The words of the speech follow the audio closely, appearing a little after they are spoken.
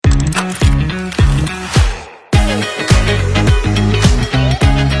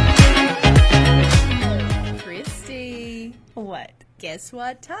Christy. What? Guess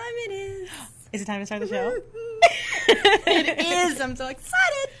what time it is? Is it time to start the show? It is. I'm so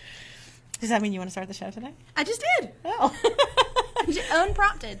excited. Does that mean you want to start the show today? I just did. Oh.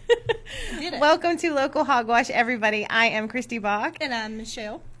 Unprompted. Did it. Welcome to Local Hogwash, everybody. I am Christy Bach. And I'm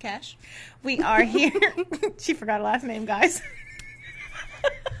Michelle Cash. We are here. She forgot her last name, guys.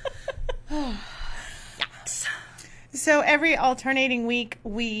 Yikes. So every alternating week,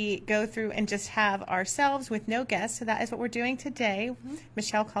 we go through and just have ourselves with no guests. So that is what we're doing today. Mm-hmm.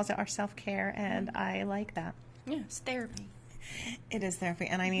 Michelle calls it our self-care, and I like that. Yeah, it's therapy. It is therapy,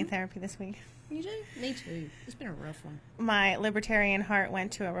 and I need therapy this week. You do? Me too. It's been a rough one. My libertarian heart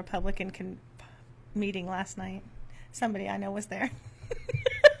went to a Republican meeting last night. Somebody I know was there.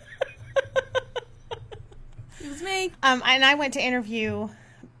 It was me. And I went to interview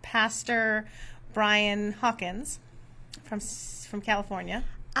Pastor Brian Hawkins from California.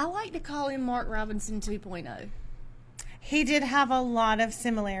 I like to call him Mark Robinson 2.0. He did have a lot of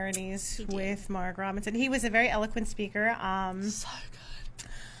similarities with Mark Robinson. He was a very eloquent speaker. So good.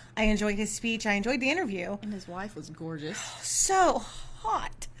 I enjoyed his speech. I enjoyed the interview. And his wife was gorgeous. So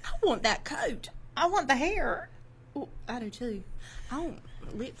hot. I want that coat. I want the hair. Oh, I do too. I want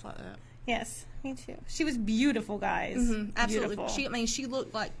lips like that. Yes, me too. She was beautiful, guys. Mm-hmm, absolutely. Beautiful. She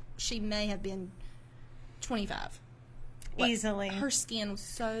looked like she may have been 25. Easily. Her skin was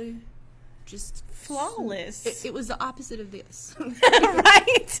so just flawless. It was the opposite of this.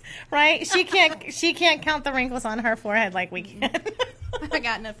 right. She can't count the wrinkles on her forehead like we can. I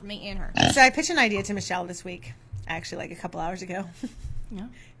got enough for me and her. So I pitched an idea to Michelle this week, actually, like a couple hours ago. Yeah.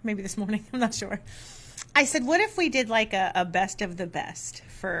 Maybe this morning. I'm not sure. I said, what if we did like a best of the best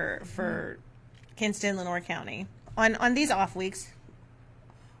for Kinston, Lenore County on these off weeks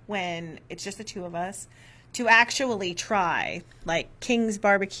when it's just the two of us to actually try like King's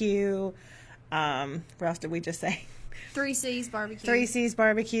Barbecue. What else did we just say? 3C's Barbecue. 3C's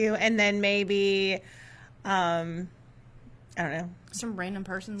Barbecue, and then maybe, I don't know. Some random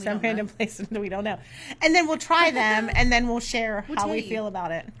person we Some don't random know. place that we don't know. And then we'll try them, and then we'll share how we feel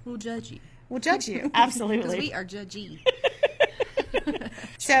about it. We'll judge you. We'll judge you, absolutely. Because we are judgy.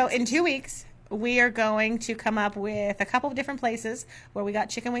 So in 2 weeks, we are going to come up with a couple of different places where we got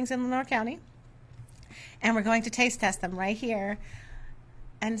chicken wings in Lenore County. And we're going to taste test them right here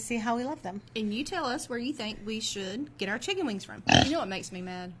and see how we love them. And you tell us where you think we should get our chicken wings from. You know what makes me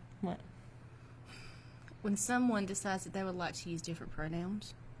mad? What? When someone decides that they would like to use different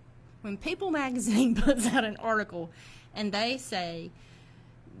pronouns. When People Magazine puts out an article and they say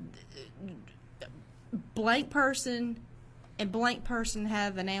blank person and blank person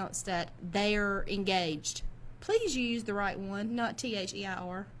have announced that they are engaged, please use the right one, not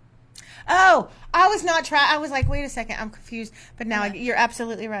THEIR. Oh, I was not trying. I was like, wait a second, I'm confused. But now you're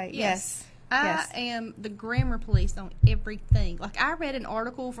absolutely right. Yes. I am the grammar police on everything. Like, I read an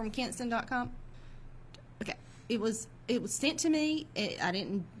article from Kinston.com. Okay. It was sent to me. I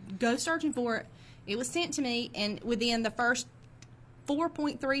didn't go searching for it. It was sent to me, and within the first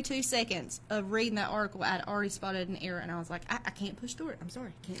 4.32 seconds of reading that article, I'd already spotted an error, and I was like, I can't push through it. I'm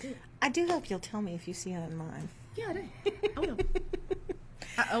sorry. I can't do it. I do hope you'll tell me if you see it in mine. Yeah, I do. I will.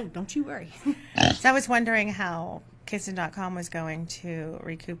 Oh, don't you worry. So I was wondering how Kinston.com was going to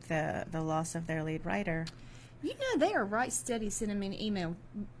recoup the loss of their lead writer. You know, they are right steady sending me an email.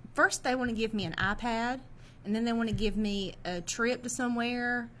 First, they want to give me an iPad, and then they want to give me a trip to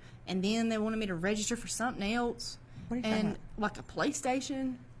somewhere, and then they wanted me to register for something else. What are you talking and about? Like a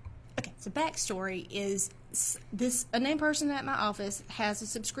PlayStation. Okay, so backstory is a named person at my office has a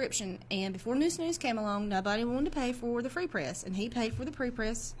subscription, and before News came along, nobody wanted to pay for the free press, and he paid for the free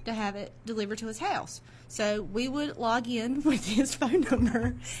press to have it delivered to his house. So we would log in with his phone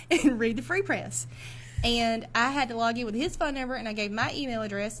number and read the free press. And I had to log in with his phone number, and I gave my email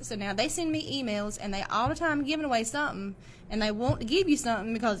address. So now they send me emails, and they all the time giving away something, and they want to give you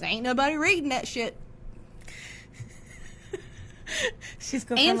something because ain't nobody reading that shit. She's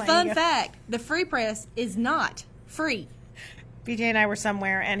going and fun fact, the free press is not free. BJ and I were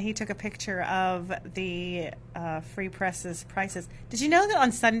somewhere, and he took a picture of the free press's prices. Did you know that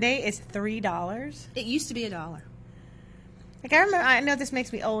on Sunday is $3? It used to be $1. Like, I remember, I know this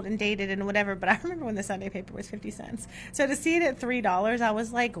makes me old and dated and whatever, but I remember when the Sunday paper was 50 cents. So to see it at $3, I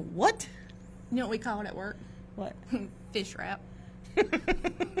was like, what? You know what we call it at work? What? Fish wrap.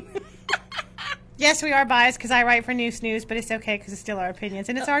 Yes, we are biased because I write for News, but it's okay because it's still our opinions,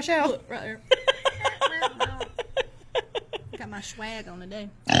 and it's our show. Look, right there. Got my swag on today.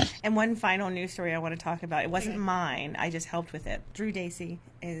 And one final news story I want to talk about. It wasn't mine. I just helped with it. Drew Dacey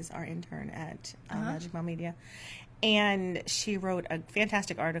is our intern at Magic Mile Media. And she wrote a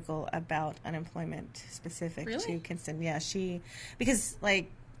fantastic article about unemployment specific to Kinston. Yeah, because like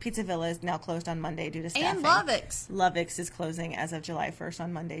Pizza Villa is now closed on Monday due to staffing. And Lovex. Lovex is closing as of July 1st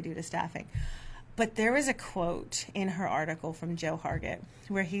on Monday due to staffing. But there was a quote in her article from Joe Hargett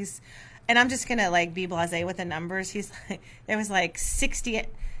where and I'm just going to like be blasé with the numbers. He's like, there was like 60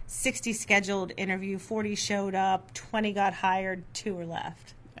 scheduled interview, 40 showed up, 20 got hired, 2 were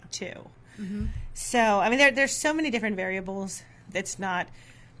left. 2. Mm-hmm. So, I mean, there's so many different variables. It's not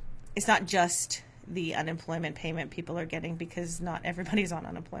just the unemployment payment people are getting, because not everybody's on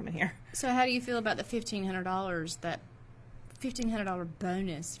unemployment here. So how do you feel about the $1,500, that $1,500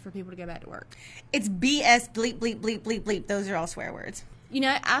 bonus for people to go back to work? It's BS, bleep, bleep, bleep, bleep, bleep. Those are all swear words. You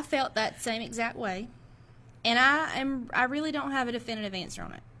know, I felt that same exact way, and I really don't have a definitive answer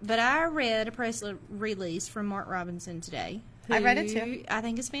on it. But I read a press release from Mark Robinson today. I read it too. I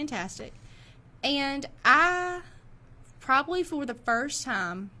think is fantastic. And I probably for the first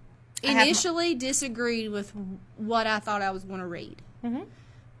time initially disagreed with what I thought I was going to read. Mm-hmm.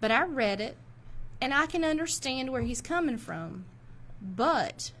 But I read it, and I can understand where he's coming from.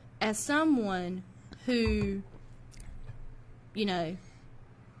 But as someone who, you know,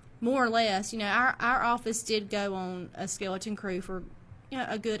 more or less, you know, our office did go on a skeleton crew for, you know,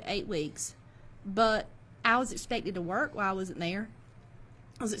 a good 8 weeks. But I was expected to work while I wasn't there.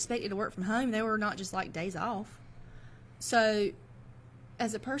 I was expected to work from home. They were not just like days off. So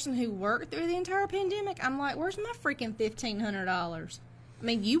as a person who worked through the entire pandemic, I'm like, where's my freaking $1,500? I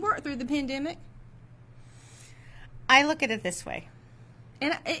mean, you worked through the pandemic. I look at it this way.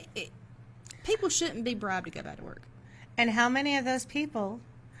 And people shouldn't be bribed to go back to work. And how many of those people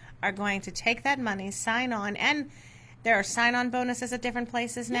are going to take that money, sign on, and there are sign-on bonuses at different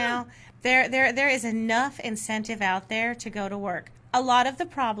places now. Yeah. There is enough incentive out there to go to work. A lot of the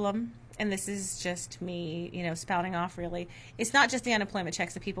problem, and this is just me, you know, spouting off really, it's not just the unemployment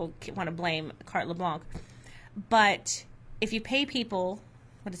checks that people want to blame Carte LeBlanc. But if you pay people,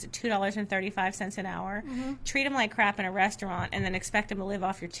 what is it, $2.35 an hour, treat them like crap in a restaurant, and then expect them to live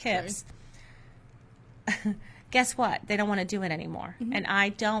off your tips, guess what? They don't want to do it anymore. Mm-hmm. And I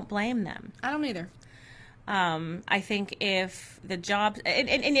don't blame them. I don't either. I think if the jobs, and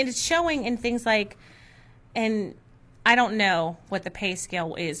it's showing in things like, and I don't know what the pay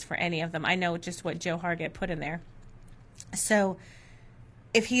scale is for any of them. I know just what Joe Hargett put in there. So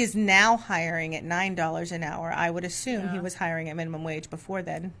if he is now hiring at $9 an hour, I would assume he was hiring at minimum wage before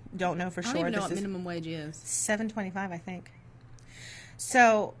then. Don't know for sure. I don't even know what minimum wage is. $7.25, I think.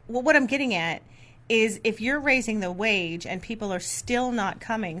 So what I'm getting at is if you're raising the wage and people are still not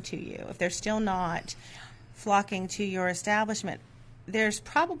coming to you, if they're still not flocking to your establishment, there's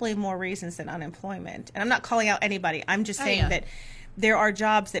probably more reasons than unemployment. And I'm not calling out anybody. I'm just saying that there are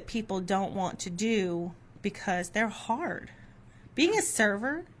jobs that people don't want to do because they're hard. Being a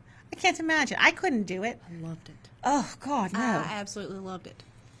server, I can't imagine. I couldn't do it. I loved it. Oh, God, no. I absolutely loved it.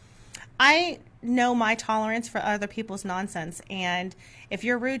 I know my tolerance for other people's nonsense. And if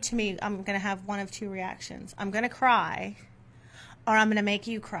you're rude to me, I'm going to have one of 2 reactions. I'm going to cry, or I'm going to make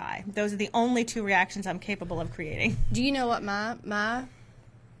you cry. Those are the only 2 reactions I'm capable of creating. Do you know what my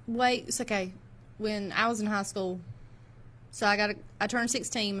wait? It's okay. When I was in high school, so I turned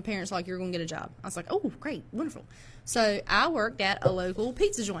 16. My parents were like, you're going to get a job. I was like, oh, great, wonderful. So I worked at a local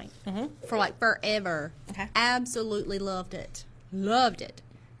pizza joint for like forever. Okay. Absolutely loved it. Loved it.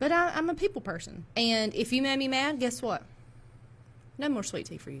 But I'm a people person. And if you made me mad, guess what? No more sweet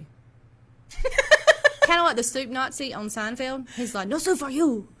tea for you. Kind of like the soup Nazi on Seinfeld. He's like, no soup for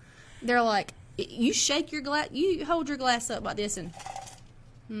you. They're like, you shake your glass, you hold your glass up like this and,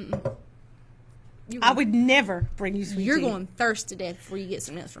 I would never bring you sweet tea. You're going thirst to death before you get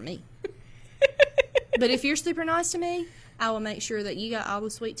something else from me. But if you're super nice to me, I will make sure that you got all the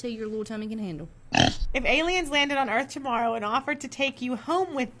sweet tea your little tummy can handle. If aliens landed on Earth tomorrow and offered to take you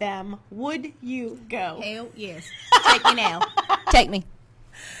home with them, would you go? Hell yes. Take me now. Take me.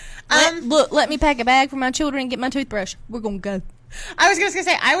 Let me pack a bag for my children and get my toothbrush. We're going to go. I was just going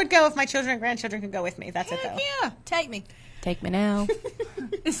to say, I would go if my children and grandchildren could go with me. That's Heck it, though. Yeah. Take me. Take me now.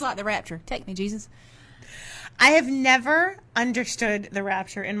 It's like the rapture. Take me, Jesus. I have never understood the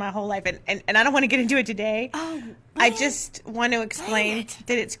rapture in my whole life, and I don't want to get into it today. Oh, man. I just want to explain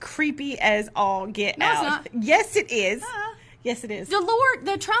that it's creepy as all get No, out. it's not. Yes, it is. Yes, it is. The Lord,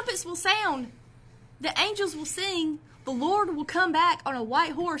 the trumpets will sound. The angels will sing. The Lord will come back on a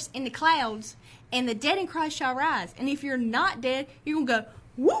white horse in the clouds, and the dead in Christ shall rise. And if you're not dead, you're going to go,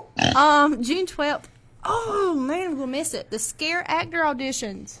 whoop. June 12th, Oh, man, we'll miss it. The Scare Actor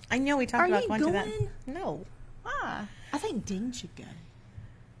auditions. I know we talked about you going to that. going? No. Why? I think Dean should go.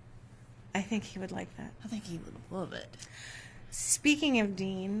 I think he would like that. I think he would love it. Speaking of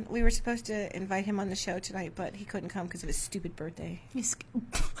Dean, we were supposed to invite him on the show tonight, but he couldn't come because of his stupid birthday. Damn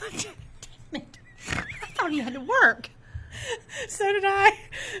it. I thought he had to work. So did I.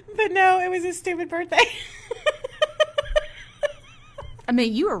 But no, it was his stupid birthday. I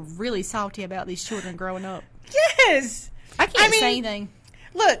mean, you are really salty about these children growing up. Yes. I can't say anything.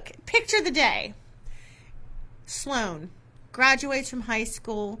 Look, picture the day. Sloan graduates from high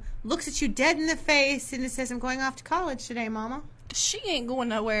school, looks at you dead in the face, and it says, I'm going off to college today, Mama. She ain't going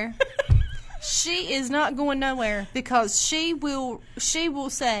nowhere. She is not going nowhere because she will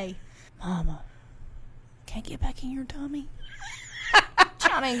say, Mama, can't get back in your tummy.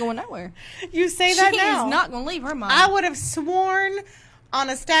 Child ain't going nowhere. You say that now. She is not going to leave her mama. I would have sworn on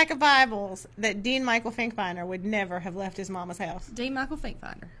a stack of Bibles that Dean Michael Finkbeiner would never have left his mama's house. Dean Michael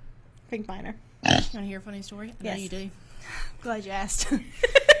Finkbeiner. Finkbeiner. You want to hear a funny story? I know Yes. you do. Glad you asked.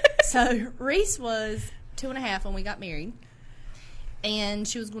 So, Reese was 2.5 when we got married. And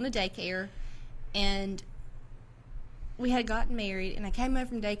she was going to daycare. And we had gotten married. And I came home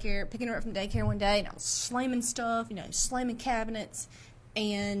from daycare, picking her up from daycare one day. And I was slamming stuff, slamming cabinets.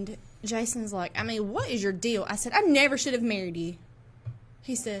 And Jason's like, I mean, what is your deal? I said, I never should have married you.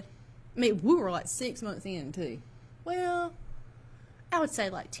 He said, I mean, we were like 6 months in, too. Well, I would say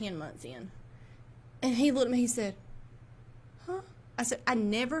like 10 months in. And he looked at me, he said, huh? I said, I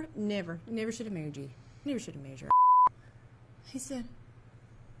never should have married you. Never should have married you. He said,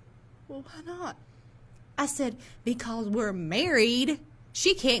 well, why not? I said, because we're married.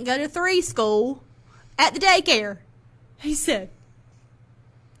 She can't go to 3 school at the daycare. He said,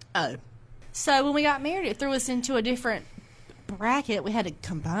 oh. So when we got married, it threw us into a different bracket. We had to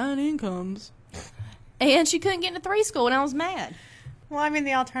combine incomes. And she couldn't get into 3 school, and I was mad. Well, I mean,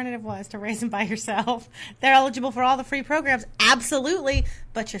 the alternative was to raise them by yourself. They're eligible for all the free programs, absolutely,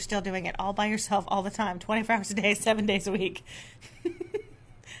 but you're still doing it all by yourself all the time, 24 hours a day, 7 days a week.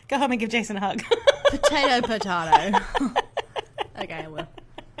 Go home and give Jason a hug. Potato. Okay, I will.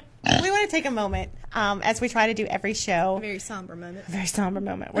 We want to take a moment, as we try to do every show. A very somber moment. A very somber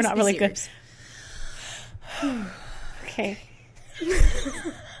moment. We're Let's not be really serious. good. Okay.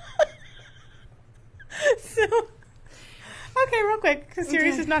 So, okay, real quick, because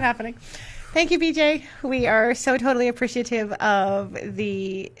serious is not happening. Thank you, BJ. We are so totally appreciative of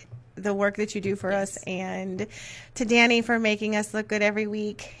the work that you do for us, and to Danny for making us look good every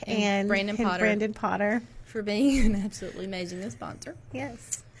week, and Brandon Potter for being an absolutely amazing sponsor.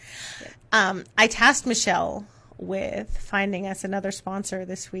 Yes. I tasked Michelle with finding us another sponsor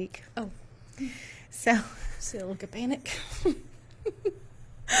this week. Oh. So. See a look of panic.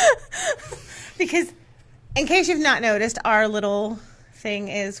 Because, in case you've not noticed, our little thing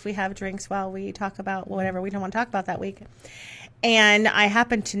is we have drinks while we talk about whatever we don't want to talk about that week. And I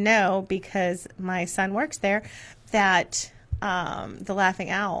happen to know, because my son works there, that the Laughing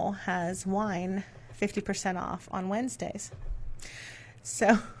Owl has wine 50% off on Wednesdays.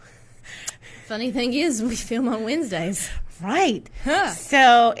 So... Funny thing is, we film on Wednesdays. Right. Huh.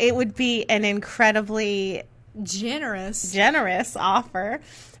 So it would be an incredibly generous offer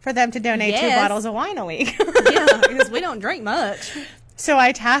for them to donate 2 bottles of wine a week. Yeah, because we don't drink much. So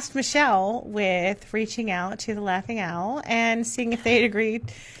I tasked Michelle with reaching out to the Laughing Owl and seeing if they'd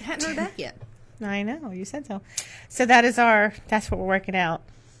agreed. Hadn't heard back yet. I know, you said so. So that's what we're working out.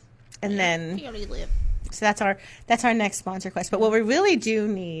 And then, so that's our next sponsor request. But what we really do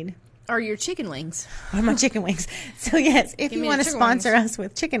need are your chicken wings. Are my chicken wings. So yes, if you want to sponsor us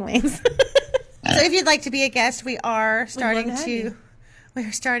with chicken wings. So if you'd like to be a guest, we are starting to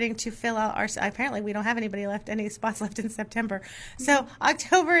fill out our, apparently we don't have any spots left in September. So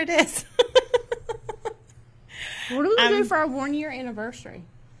October it is. What are we going to do for our 1-year anniversary?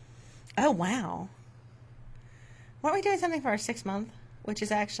 Oh, wow. Weren't we doing something for our 6th month, which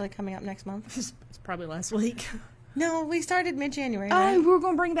is actually coming up next month? It's probably last week. No, we started mid-January. Oh, right? we're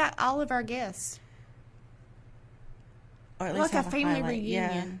going to bring back all of our guests. Or at least like a family highlight.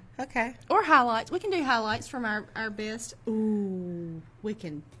 reunion. Yeah. Okay. Or highlights. We can do highlights from our best. Ooh, we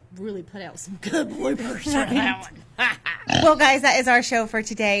can really put out some good bloopers for that one. Well, guys, that is our show for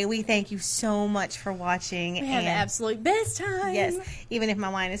today. We thank you so much for watching. We had the absolute best time. Yes, even if my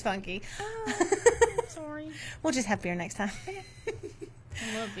wine is funky. Oh, sorry. We'll just have beer next time.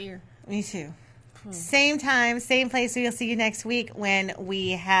 I love beer. Me too. Same time, same place. We'll see you next week when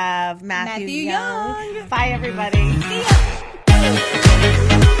we have Matthew Young. Young. Bye, everybody.